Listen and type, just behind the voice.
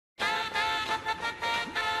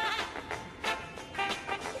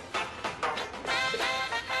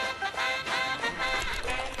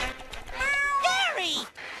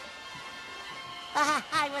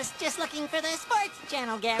looking for the sports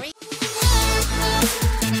channel, Gary.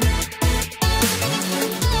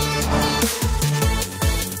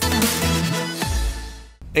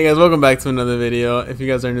 Hey guys, welcome back to another video. If you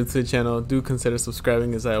guys are new to the channel, do consider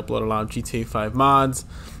subscribing as I upload a lot of GTA 5 mods.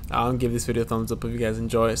 Give this video a thumbs up if you guys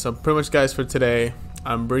enjoy it. So pretty much guys, for today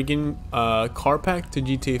I'm bringing a car pack to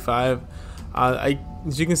GTA 5.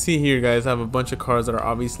 As you can see here guys, I have a bunch of cars that are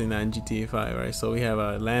obviously not in GTA 5, right? So we have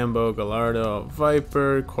a Lambo, Gallardo,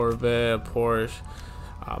 Viper, Corvette, Porsche,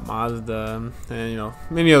 Mazda, and you know,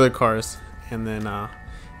 many other cars. And then yeah,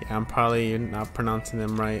 I'm probably not pronouncing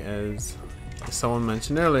them right, as someone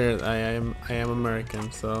mentioned earlier. I am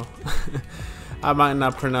American, so I might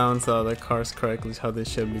not pronounce the cars correctly how they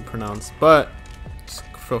should be pronounced, but just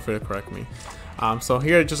feel free to correct me. So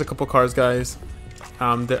here are just a couple cars guys.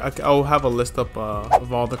 I'll have a list up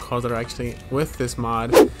of all the cars that are actually with this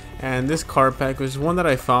mod, and this car pack was one that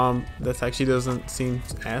I found that actually doesn't seem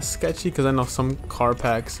as sketchy, because I know some car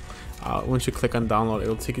packs, once you click on download,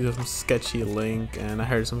 it'll take you to some sketchy link, and I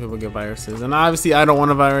heard some people get viruses, and obviously I don't want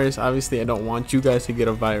a virus. Obviously I don't want you guys to get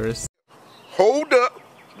a virus. Hold up,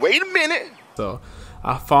 wait a minute. So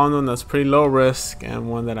I found one that's pretty low risk and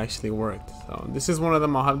one that actually worked. So this is one of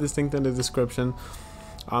them. I'll have this link in the description.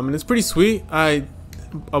 And it's pretty sweet.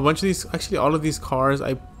 A bunch of these, actually all of these cars,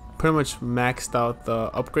 I pretty much maxed out the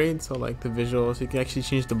upgrades. So like the visuals, you can actually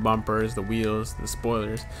change the bumpers, the wheels, the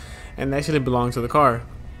spoilers, and they actually belong to the car.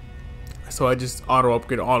 So I just auto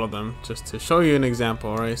upgrade all of them just to show you an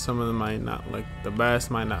example, right? Some of them might not like the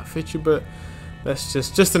best, might not fit you, but that's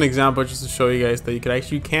just an example, just to show you guys that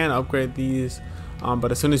you can upgrade these.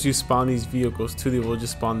 But as soon as you spawn these vehicles too, they will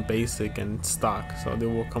just spawn basic and stock, so they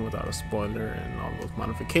will come without a spoiler and all those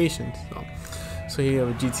modifications. So here you have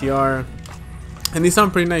a GTR, and these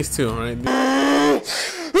sound pretty nice too, right?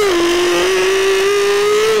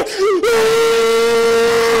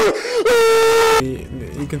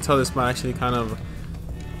 You can tell this mod actually kind of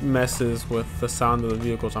messes with the sound of the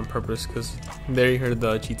vehicles on purpose, because there you hear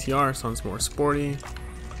the GTR sounds more sporty,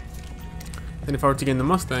 and if I were to get in the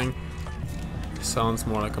Mustang, it sounds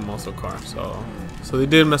more like a muscle car. So they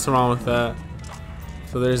did mess around with that.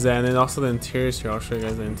 So there's that, and then also the interiors here. I'll show you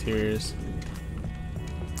guys the interiors.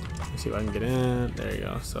 Let's see if I can get in. There you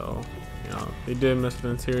go. So you know, they did mess with the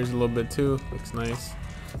interiors a little bit too. Looks nice,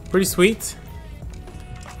 pretty sweet.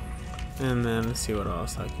 And then let's see what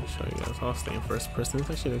else I can show you guys. I'll stay in first person. This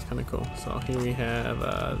actually looks kind of cool. So here we have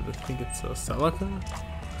I think it's a Celica,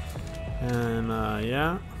 and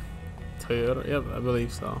yeah, Toyota. Yep, I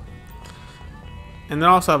believe so. And then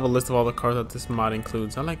I also have a list of all the cars that this mod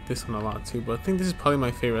includes. I like this one a lot too, but I think this is probably my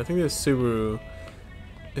favorite. I think this Subaru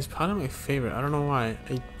is probably my favorite. I don't know why.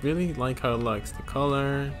 I really like how it looks. The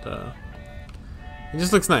color, it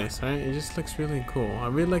just looks nice, right? It just looks really cool. I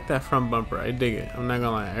really like that front bumper. I dig it. I'm not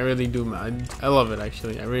gonna lie. I really do. I love it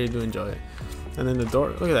actually. I really do enjoy it. And then the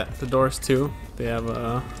door. Look at that. The doors too. They have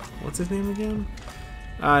what's his name again?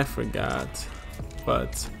 I forgot.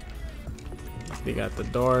 But they got the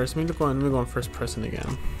doors. Let me go in first person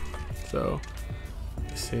again. So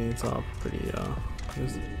you see, it's all pretty.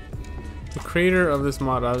 The creator of this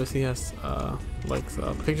mod obviously has like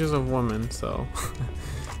pictures of women, so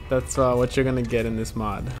that's what you're gonna get in this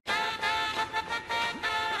mod.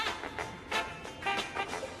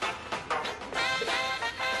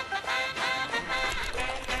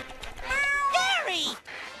 Gary!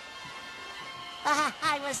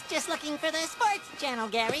 I was just looking for the sports channel,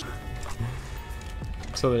 Gary.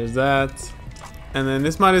 So there's that, and then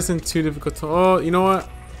this mod isn't too difficult to. Oh, you know what?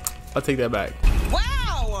 I'll take that back.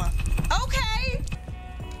 Wow. Okay.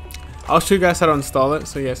 I'll show you guys how to install it,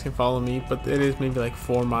 so you guys can follow me. But it is maybe like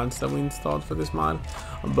 4 mods that we installed for this mod.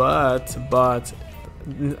 But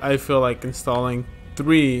I feel like installing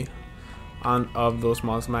 3 of those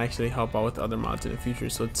mods might actually help out with other mods in the future.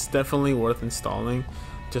 So it's definitely worth installing,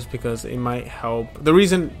 just because it might help. The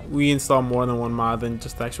reason we install more than one mod than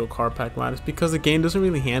just the actual car pack mod is because the game can't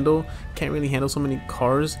really handle so many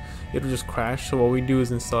cars. It'll just crash. So what we do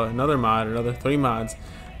is install another mod, another 3 mods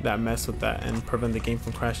that mess with that and prevent the game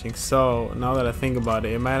from crashing. So now that I think about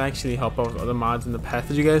it, it might actually help out with other mods in the past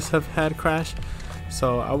that you guys have had crash.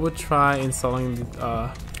 So I would try installing,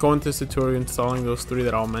 going to this tutorial, installing those 3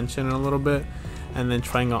 that I'll mention in a little bit, and then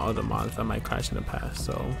trying out other mods that might crash in the past.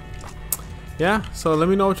 So yeah, so let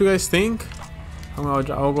me know what you guys think. I'll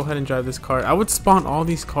go ahead and drive this car. I would spawn all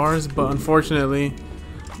these cars, but unfortunately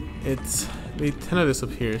they tend to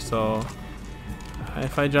disappear. So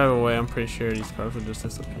if I drive away, I'm pretty sure these cars will just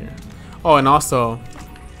disappear. Oh, and also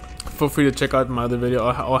feel free to check out my other video.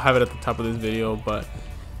 I'll have it at the top of this video, but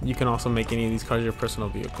you can also make any of these cars your personal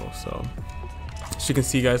vehicle. So as you can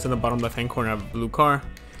see guys, in the bottom left hand corner I have a blue car.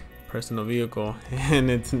 personal vehicle, and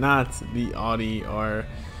it's not the Audi or,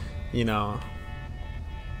 you know,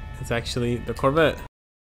 it's actually the Corvette.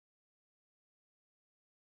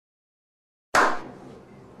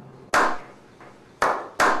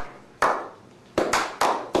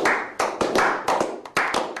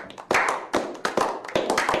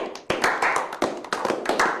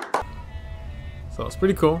 So it's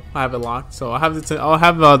pretty cool. I have it locked, so I'll have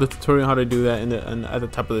the tutorial on how to do that at the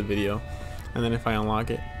top of the video, and then if I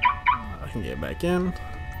unlock it, I can get back in,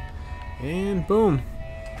 and boom.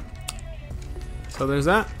 So there's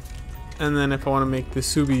that. And then if I want to make the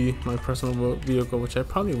Subi my personal vehicle, which I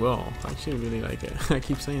probably will, I actually really like it. I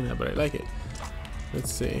keep saying that, but I like it.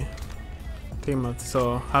 Let's see.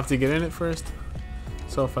 So I have to get in it first.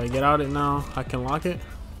 So if I get out it now, I can lock it,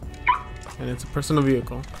 and it's a personal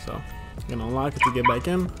vehicle. So I'm gonna unlock it to get back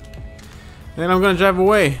in, and then I'm gonna drive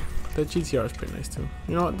away. The GTR is pretty nice too.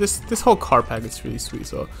 You know what? This whole car pack is really sweet,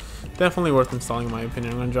 so definitely worth installing in my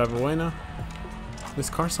opinion. I'm gonna drive away now. This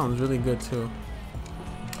car sounds really good too.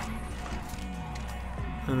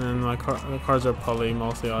 And then the cars are probably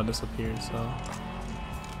mostly all disappeared. So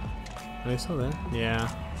are they still there? Yeah.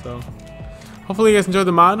 So hopefully you guys enjoyed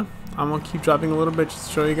the mod. I'm gonna keep dropping a little bit just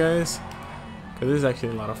to show you guys, because this is actually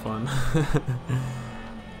a lot of fun.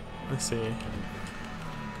 Let's see.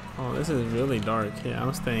 Oh, this is really dark. Yeah,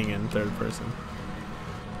 I'm staying in third person.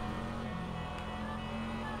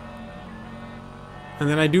 And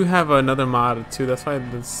then I do have another mod too. That's why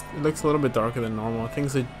it looks a little bit darker than normal. I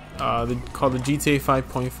think it's called the GTA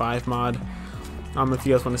 5.5 mod. If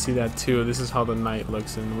you guys want to see that too, this is how the night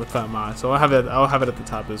looks in with that mod. So I'll have it at the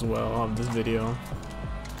top as well of this video.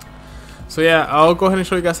 So yeah, I'll go ahead and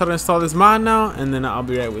show you guys how to install this mod now, and then I'll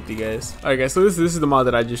be right with you guys. Alright guys, so this is the mod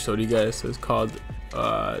that I just showed you guys. So it's called,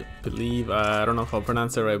 I don't know if I'll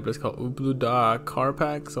pronounce it right, but it's called UBLUDOCK car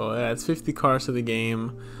pack. So it adds 50 cars to the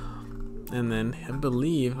game, and then I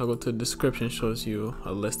believe I'll go to the description, shows you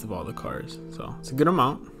a list of all the cars. So it's a good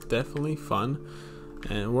amount, definitely fun,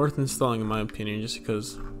 and worth installing in my opinion, just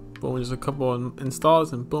because boom, just a couple of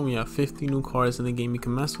installs and boom, you have 50 new cars in the game you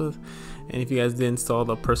can mess with. And if you guys did install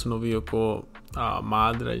the personal vehicle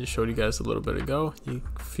mod that I just showed you guys a little bit ago, you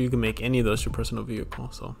can make any of those your personal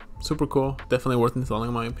vehicle. So super cool, definitely worth installing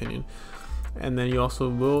in my opinion. And then you also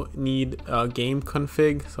will need a game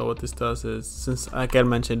config. So what this does is, since like I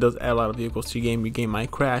mentioned, it does add a lot of vehicles to your game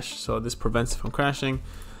might crash, so this prevents it from crashing.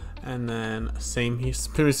 And then same here,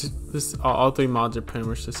 all three mods are pretty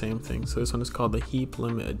much the same thing. So this one is called the heap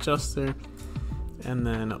limit adjuster, and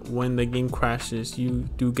then when the game crashes you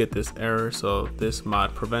do get this error, so this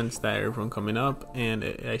mod prevents that error from coming up, and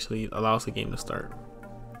it actually allows the game to start.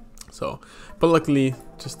 So but luckily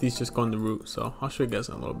these just go in the root, so I'll show you guys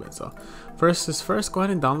in a little bit. So first go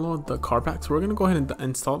ahead and download the car pack. So we're gonna go ahead and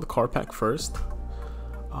install the car pack first.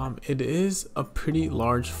 It is a pretty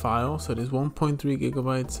large file, so it is 1.3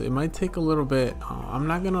 gigabytes. It might take a little bit. I'm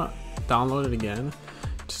not gonna download it again,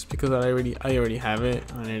 just because I already have it,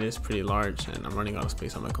 and it is pretty large, and I'm running out of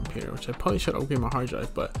space on my computer, which I probably should upgrade my hard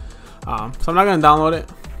drive. But so I'm not gonna download it,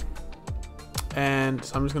 and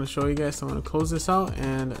so I'm just gonna show you guys. So I'm gonna close this out,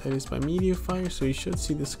 and it is by MediaFire, so you should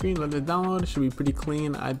see the screen. Let it download. It should be pretty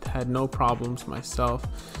clean. I had no problems myself.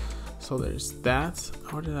 So there's that.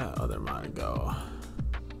 Where did that other mod go?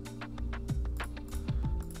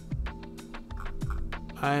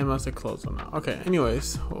 I must have closed on that. Okay,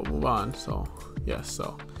 anyways, we'll move on. So yes,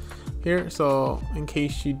 so here, so in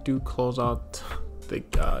case you do close out the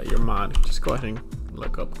your mod, just go ahead and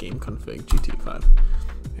look up game config GTA 5,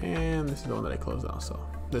 and this is the one that I closed out. So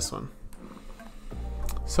this one.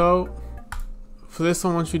 So for this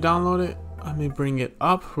one, once you download it, let me bring it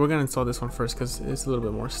up. We're gonna install this one first because it's a little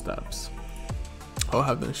bit more steps. I'll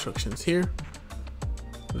have the instructions here.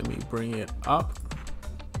 Let me bring it up.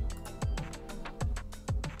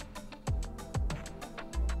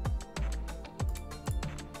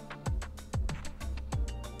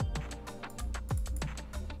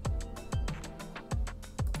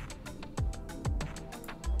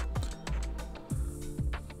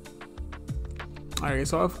 Alright,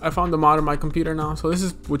 so I found the mod on my computer now, so this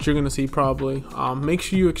is what you're gonna see probably. Make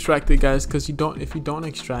sure you extract it, guys, because if you don't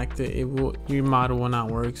extract it, your mod will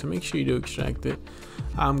not work. So make sure you do extract it.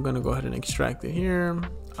 I'm gonna go ahead and extract it here.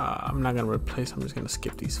 I'm not gonna replace. I'm just gonna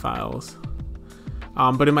skip these files.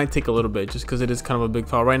 But it might take a little bit just because it is kind of a big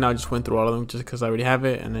file. Right now I just went through all of them just because I already have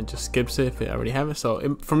it, and it just skips it if I already have it.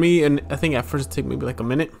 So for me, and I think at first it took maybe like a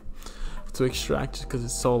minute to extract just because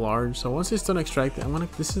it's so large. So once it's done extracting,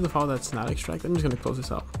 this is the file that's not extracted. I'm just gonna close this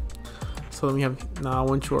out. So then we have, now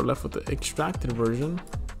once you are left with the extracted version,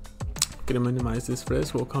 I'm gonna minimize this for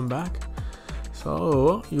this, we'll come back.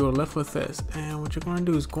 So you're left with this, and what you're going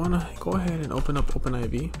to do is go ahead and open up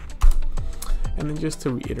OpenIV. And then just to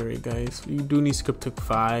reiterate, guys, you do need Scripted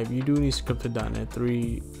 5, you do need Scripted.NET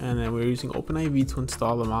 3, and then we're using OpenIV to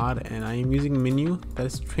install the mod, and I am using Menu. That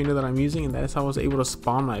is the trainer that I'm using, and that is how I was able to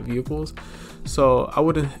spawn my vehicles. So I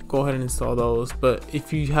wouldn't go ahead and install those, but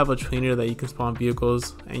if you have a trainer that you can spawn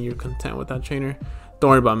vehicles and you're content with that trainer, don't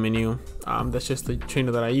worry about Menu. That's just the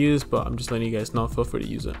trainer that I use, but I'm just letting you guys know, feel free to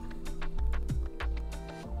use it.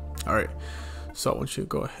 All right, so once you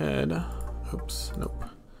go ahead, oops, nope.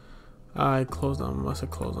 I must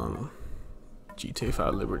have closed on GTA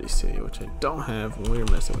 5 Liberty City, which I don't have when we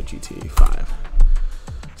were messing with GTA 5.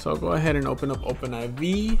 So I'll go ahead and open up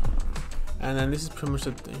OpenIV, and then this is pretty much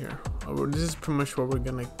the thing here. This is pretty much where we're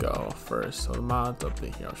gonna go first. So the mods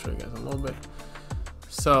update here, I'll show you guys a little bit.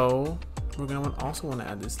 So we're gonna also want to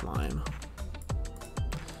add this line,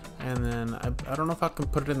 and then I don't know if I can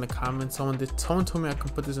put it in the comments. Someone told me I can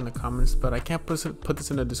put this in the comments, but I can't put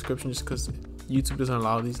this in the description just because YouTube doesn't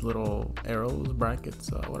allow these little arrows, brackets,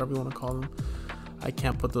 whatever you want to call them. I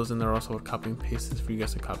can't put those in there. Also with copy and paste this for you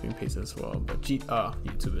guys to copy and paste as well, but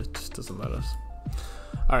YouTube just doesn't let us.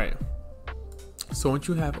 All right, so once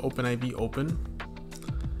you have OpenIV open,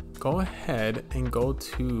 go ahead and go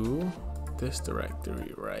to this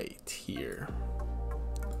directory right here.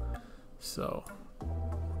 So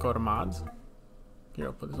go to mods. Here,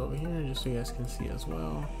 I'll put this over here just so you guys can see as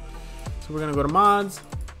well. So we're gonna go to mods,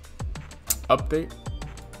 update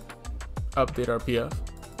RPF,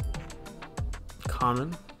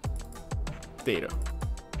 common, data.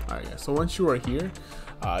 All right, guys, so once you are here,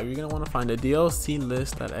 you're gonna want to find a DLC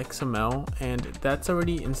list.xml, and that's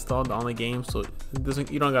already installed on the game, so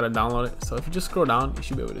you don't gotta download it. So if you just scroll down, you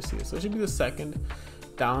should be able to see it. So it should be the second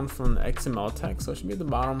down from the XML text, so it should be at the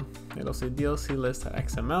bottom. It'll say DLC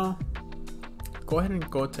list.xml. Go ahead and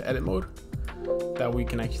go to edit mode, that we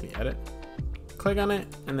can actually edit. Click on it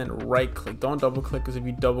and then right click. Don't double click, because if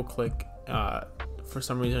you double click, for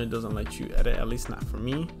some reason it doesn't let you edit, at least not for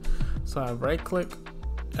me. So I right click,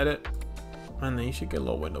 edit, and then you should get a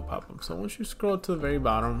little window pop up. So once you scroll to the very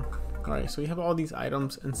bottom, all right, so you have all these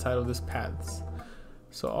items inside of this paths.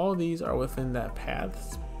 So all these are within that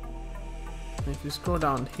paths. And if you scroll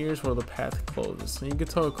down, here's where the path closes. So you can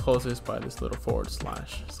tell it closes by this little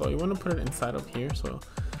 /. So you want to put it inside of here. So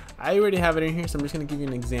I already have it in here, so I'm just going to give you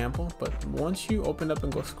an example. But once you open up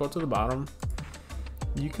and go scroll to the bottom,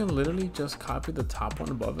 you can literally just copy the top one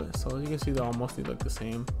above it. So you can see they all mostly look the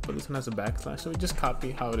same, but this one has a /. So we just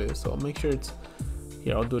copy how it is. So make sure it's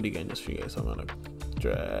here. I'll do it again just for you guys. So I'm going to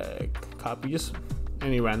drag, copy just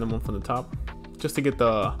any random one from the top, just to get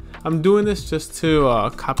the, I'm doing this just to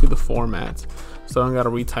copy the format, so I don't gotta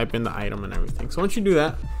retype in the item and everything. So once you do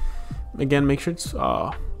that, again, make sure it's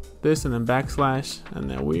this and then /, and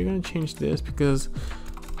then we're gonna change this, because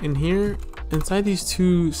in here inside these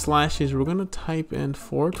two slashes we're gonna type in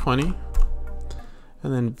 420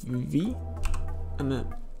 and then V and then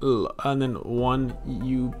 1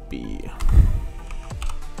 UB.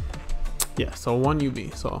 Yeah, so 1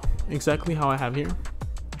 UB. So exactly how I have here.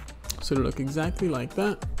 So it'll look exactly like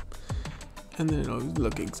that, and then it'll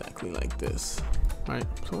look exactly like this. All right,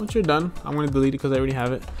 so once you're done, I'm going to delete it because I already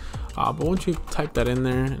have it, but once you type that in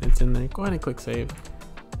there and it's in there, go ahead and click save.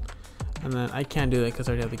 And then I can't do that because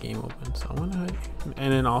I already have the game open, so I'm gonna,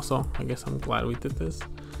 and then also I guess I'm glad we did this.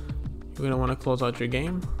 You're gonna want to close out your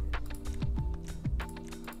game,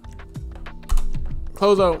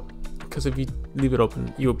 close out, because if you leave it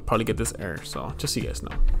open you'll probably get this error. So just so you guys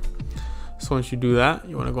know. So once you do that,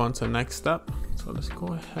 you want to go on to the next step. So let's go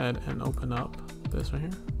ahead and open up this right here.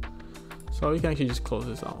 So you can actually just close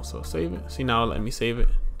this out. So save it. See, now let me save it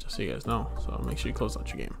just so you guys know. So make sure you close out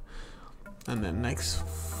your game. And then next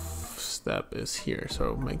step is here.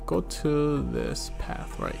 So go to this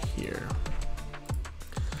path right here.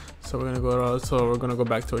 So we're gonna go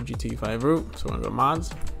back to our GTA 5 root. So we're gonna go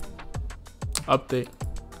mods, update,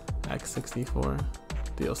 X64,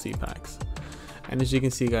 DLC packs. And as you can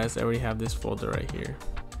see, guys, I already have this folder right here.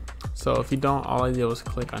 So if you don't, all I did was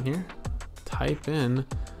click on here, type in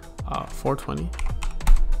 420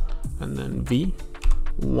 and then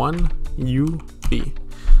V1UB.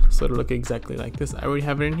 So it'll look exactly like this. I already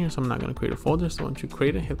have it in here, so I'm not going to create a folder. So once you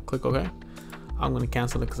create it, click OK. I'm going to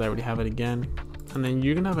cancel it because I already have it again. And then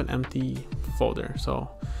you're going to have an empty folder. So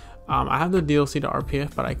I have the DLC to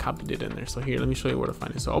RPF, but I copied it in there. So here, let me show you where to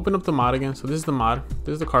find it. So open up the mod again. So this is the mod.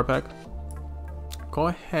 This is the car pack. Go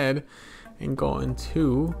ahead and go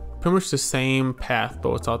into pretty much the same path,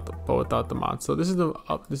 but without the mod. So this is the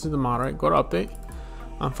mod, right? Go to update.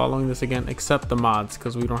 I'm following this again, except the mods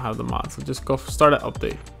because we don't have the mods. So just go start at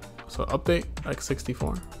update. So update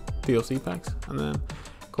X64, DLC packs, and then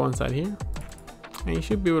go inside here, and you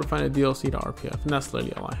should be able to find a DLC to RPF, and that's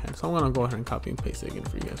literally all I had. So I'm gonna go ahead and copy and paste it again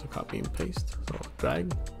for you guys. So copy and paste, so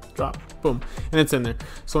drag, drop, boom, and it's in there.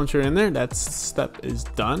 So once you're in there, that step is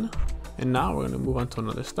done, and now we're gonna move on to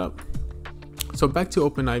another step. So back to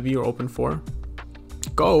OpenIV or Open4,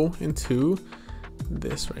 go into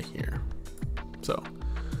this right here. So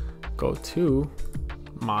go to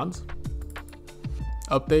mods,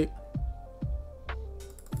 update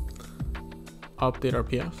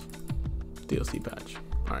RPF, DLC patch.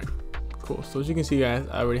 All right, cool. So as you can see, guys,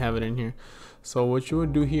 I already have it in here. So what you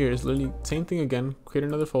would do here is literally same thing again, create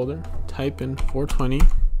another folder, type in 420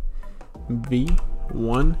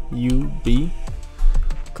 v1ub,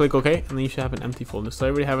 click OK, and then you should have an empty folder. So I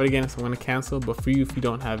already have it again, so I'm going to cancel, but for you, if you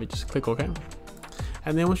don't have it, just click OK.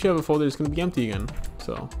 And then once you have a folder, it's going to be empty again.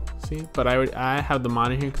 So see, but I have the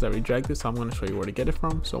mod in here because I already dragged this, so I'm going to show you where to get it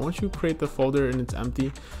from. So once you create the folder and it's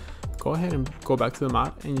empty, go ahead and go back to the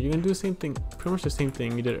mod, and you're gonna do the same thing, pretty much the same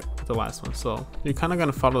thing you did with the last one. So you're kind of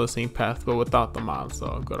gonna follow the same path but without the mod.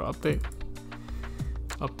 So go to update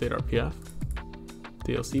RPF,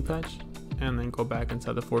 DLC patch, and then go back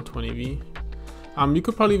inside the 420v. You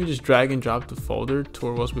could probably even just drag and drop the folder to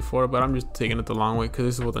where it was before, but I'm just taking it the long way because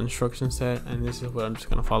this is what the instructions said, and this is what I'm just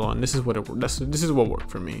gonna follow, and this is what this is what worked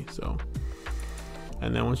for me. So,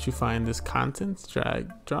 and then once you find this contents,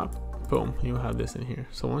 drag, drop, boom, you have this in here.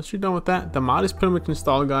 So once you're done with that, the mod is pretty much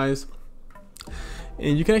installed, guys,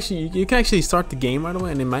 and you can actually start the game right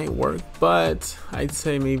away, and it might work, but I'd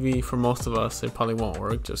say maybe for most of us it probably won't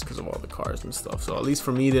work just because of all the cars and stuff. So at least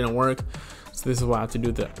for me, it didn't work. So this is why I have to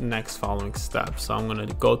do the next following steps. So I'm gonna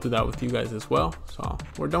go through that with you guys as well. So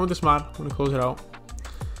we're done with this mod. I'm gonna close it out,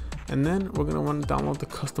 and then we're gonna want to download the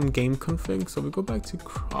custom game config. So we go back to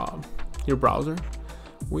your browser.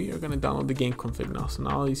 We are going to download the game config now. So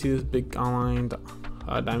now you see this big online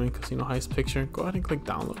Diamond Casino Heist picture. Go ahead and click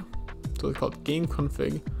download. So it's called game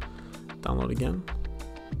config. Download again.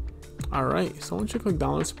 All right, so once you click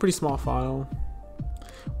download, it's a pretty small file.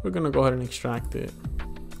 We're going to go ahead and extract it.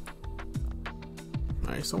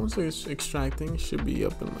 All right, so once it's extracting, it should be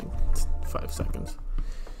up in like 5 seconds.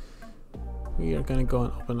 We are going to go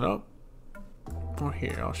and open it up. Or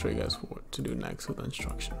here, I'll show you guys what to do next with the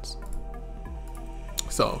instructions.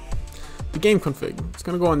 So the game config, it's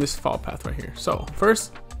gonna go on this file path right here. So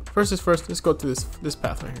first is first, let's go to this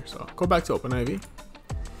path right here. So go back to OpenIV.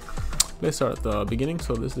 Let's start at the beginning.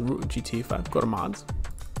 So this is the root GTA 5. Go to mods,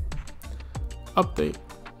 update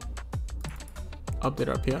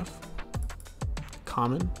RPF,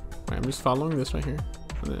 common. Right, I'm just following this right here,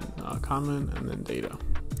 and then common, and then data.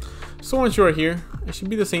 So once you're here, it should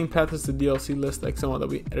be the same path as the DLC list XML that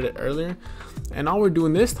we edited earlier. And all we're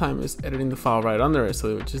doing this time is editing the file right under it,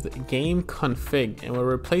 so which is the game config, and we're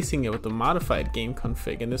replacing it with the modified game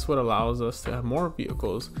config. And this would allows us to have more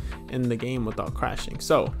vehicles in the game without crashing.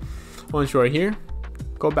 So once you're here,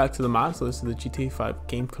 go back to the mod. So this is the GTA 5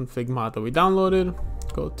 game config mod that we downloaded.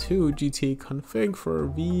 Go to GTA config for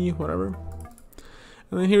V whatever.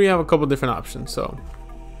 And then here we have a couple different options. So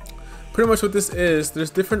pretty much what this is, there's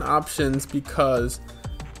different options because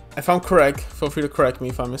if I'm correct, feel free to correct me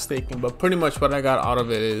if I'm mistaken, but pretty much what I got out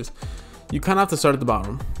of it is you kind of have to start at the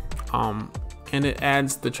bottom, and it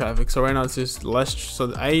adds the traffic. So right now it's just less, so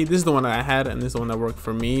this is the one that I had, and this is the one that worked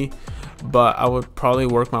for me, but I would probably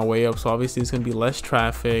work my way up. So obviously it's gonna be less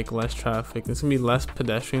traffic, there's gonna be less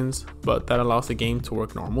pedestrians, but that allows the game to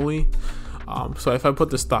work normally. So if I put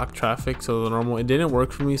the stock traffic, so the normal, it didn't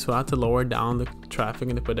work for me, so I had to lower down the traffic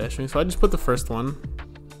and the pedestrians. So I just put the first one.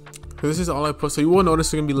 So this is all I put. So you will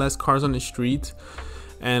notice there's gonna be less cars on the street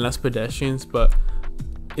and less pedestrians, but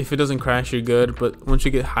if it doesn't crash, you're good. But once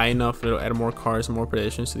you get high enough, it'll add more cars and more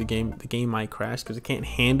pedestrians to the game. The game might crash because it can't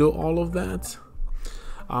handle all of that.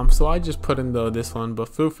 So I just put in this one, but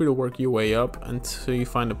feel free to work your way up until you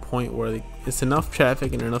find a point where it's enough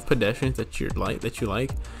traffic and enough pedestrians that you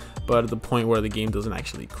like, but at the point where the game doesn't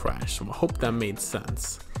actually crash. So I hope that made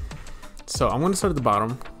sense. So I'm going to start at the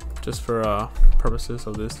bottom just for purposes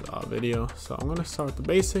of this video. So I'm going to start with the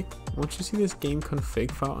basic. Once you see this game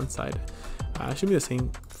config file inside, it should be the same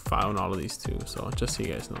file in all of these too. So just so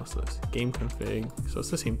you guys know, so it's game config, so it's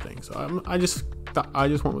the same thing. So I just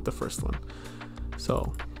went with the first one.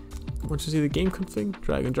 So once you see the game config,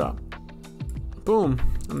 drag and drop, boom,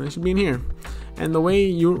 and then it should be in here. And the way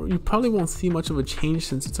you probably won't see much of a change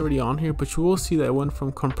since it's already on here, but you will see that it went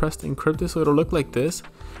from compressed to encrypted. So it'll look like this,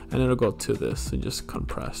 and it'll go to this, so just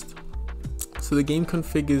compressed. So the game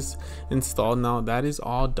config is installed now. That is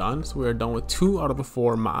all done. So we're done with 2 out of the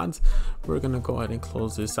 4 mods. We're gonna go ahead and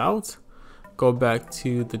close this out. go back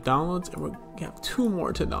to the downloads, and we have 2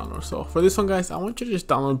 more to download. So for this one, guys, I want you to just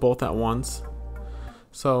download both at once.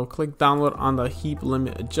 So click download on the heap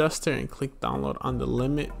limit adjuster and click download on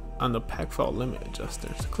the pack file limit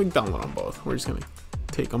adjuster. So click download on both. We're just gonna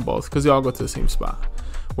take them both because they all go to the same spot,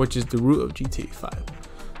 which is the root of GTA 5.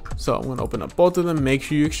 So I'm gonna open up both of them. Make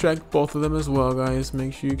sure you extract both of them as well, guys.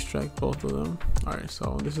 Make sure you extract both of them. All right,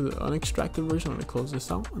 so this is the unextracted version. I'm gonna close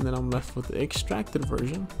this out, and then I'm left with the extracted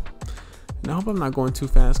version. And I hope I'm not going too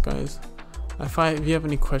fast, guys. If you have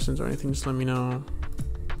any questions or anything, just let me know,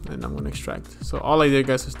 and I'm gonna extract. So all I did,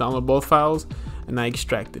 guys, is download both files, and I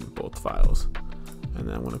extracted both files. And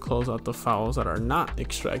then I'm gonna close out the files that are not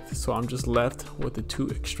extracted. So I'm just left with the 2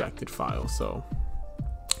 extracted files. So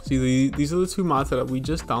see, these are the 2 mods that we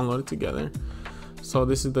just downloaded together. So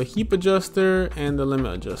this is the heap adjuster and the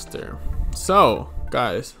limit adjuster. So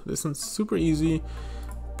guys, this one's super easy.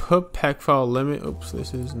 Put pack file limit, oops,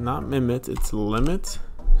 this is not mimit, it's limit,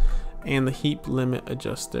 and the heap limit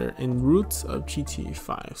adjuster in roots of GTA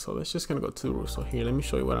 5. So that's just gonna go to the root. So here, let me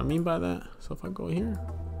show you what I mean by that. So if I go here,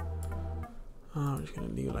 I'm just gonna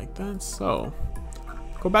leave it like that. So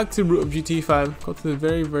go back to root of GTA 5, go to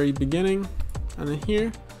the very beginning, and then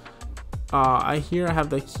here I have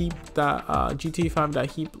the heap GTA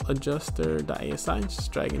 5.heap adjuster.asi.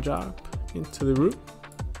 Just drag and drop into the root.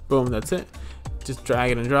 Boom, that's it. Just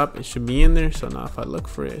drag it and drop. It should be in there. So now if I look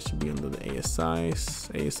for it, it should be under the ASI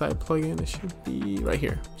plugin. It should be right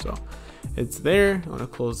here. So it's there. I'm gonna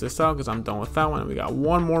close this out because I'm done with that one. And we got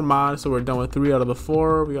 1 more mod, so we're done with 3 out of the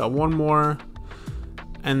 4. We got 1 more,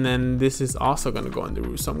 and then this is also gonna go in the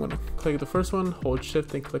root. So I'm gonna click the first one, hold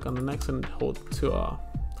shift, and click on the next one, hold to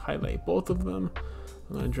highlight both of them.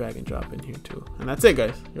 I'm gonna drag and drop in here too, and that's it,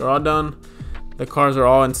 guys. You're all done. The cars are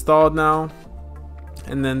all installed now,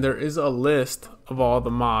 and then there is a list of all the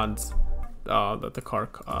mods that the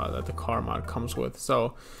car mod comes with.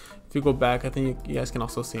 So if you go back, I think you guys can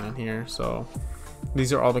also see on here. So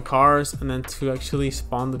these are all the cars, and then to actually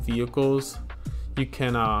spawn the vehicles, you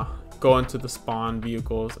can go into the spawn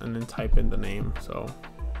vehicles and then type in the name. So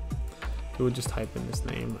you would just type in this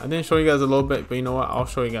name. I didn't show you guys a little bit, but you know what, I'll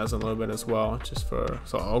show you guys a little bit as well,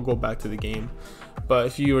 so I'll go back to the game. But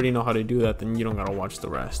if you already know how to do that, then you don't gotta watch the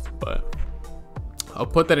rest. But I'll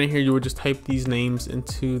put that in here. You would just type these names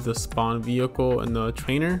into the spawn vehicle and the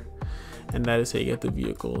trainer, and that is how you get the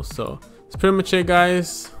vehicles. So that's pretty much it,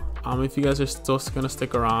 guys. If you guys are still gonna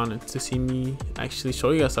stick around to see me actually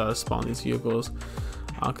show you guys how to spawn these vehicles,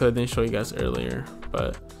 because I didn't show you guys earlier,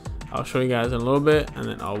 but I'll show you guys in a little bit, and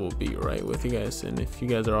then I will be right with you guys. And if you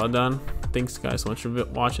guys are all done, thanks guys so much for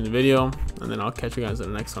watching the video, and then I'll catch you guys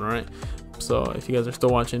in the next one. All right, so if you guys are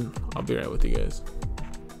still watching, I'll be right with you guys.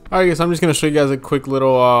 All right, guys, I'm just gonna show you guys a quick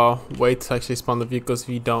little way to actually spawn the vehicles if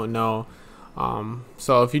you don't know.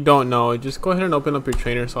 So if you don't know, just go ahead and open up your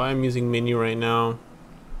trainer. So I'm using menu right now,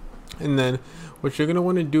 and then what you're gonna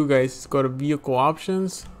want to do, guys, is go to vehicle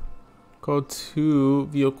options, go to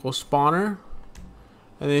vehicle spawner,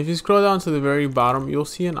 and then if you scroll down to the very bottom, you'll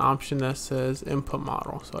see an option that says input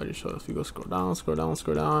model. So I just show this. If you go scroll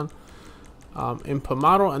down, input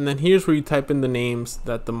model, and then here's where you type in the names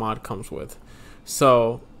that the mod comes with.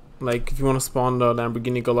 So like if you want to spawn the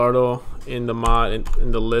Lamborghini Gallardo in the mod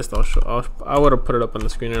in the list, I would have put it up on the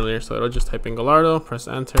screen earlier. So it'll just type in Gallardo, press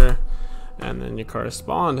enter, and then your car is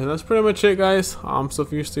spawned. And that's pretty much it, guys. So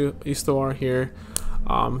if you still are here,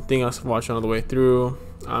 thank you guys for watching all the way through.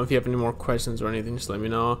 If you have any more questions or anything, just let me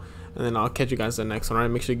know, and then I'll catch you guys in the next one. All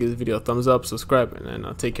right, make sure you give this video a thumbs up, subscribe, and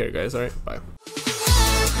then take care, guys. All right, bye.